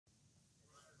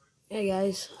Hey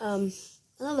guys,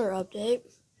 another update.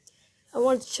 I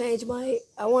wanted to change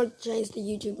the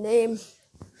YouTube name.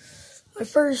 My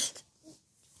first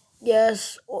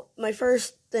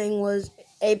thing was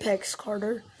Apex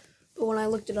Carter, but when I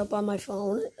looked it up on my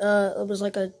phone, it was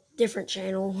like a different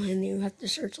channel, and you have to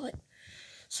search like.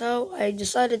 So I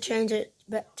decided to change it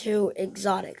back to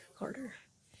Exotic Carter.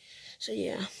 So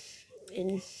yeah,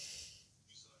 and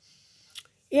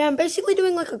yeah, I'm basically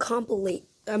doing like a compilate.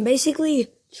 I'm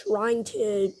basically trying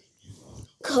to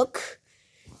cook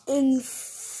in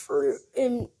Souls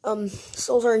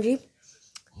RNG.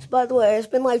 So by the way, it's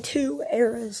been like 2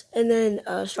 eras, and then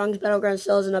Strongest Battleground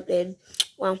still isn't updated.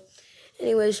 Wow.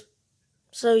 Anyways,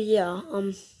 so yeah,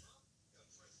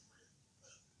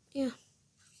 yeah,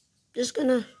 just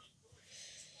gotta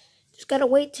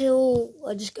wait till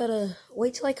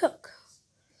I cook.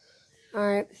 All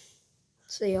right,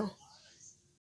 see y'all.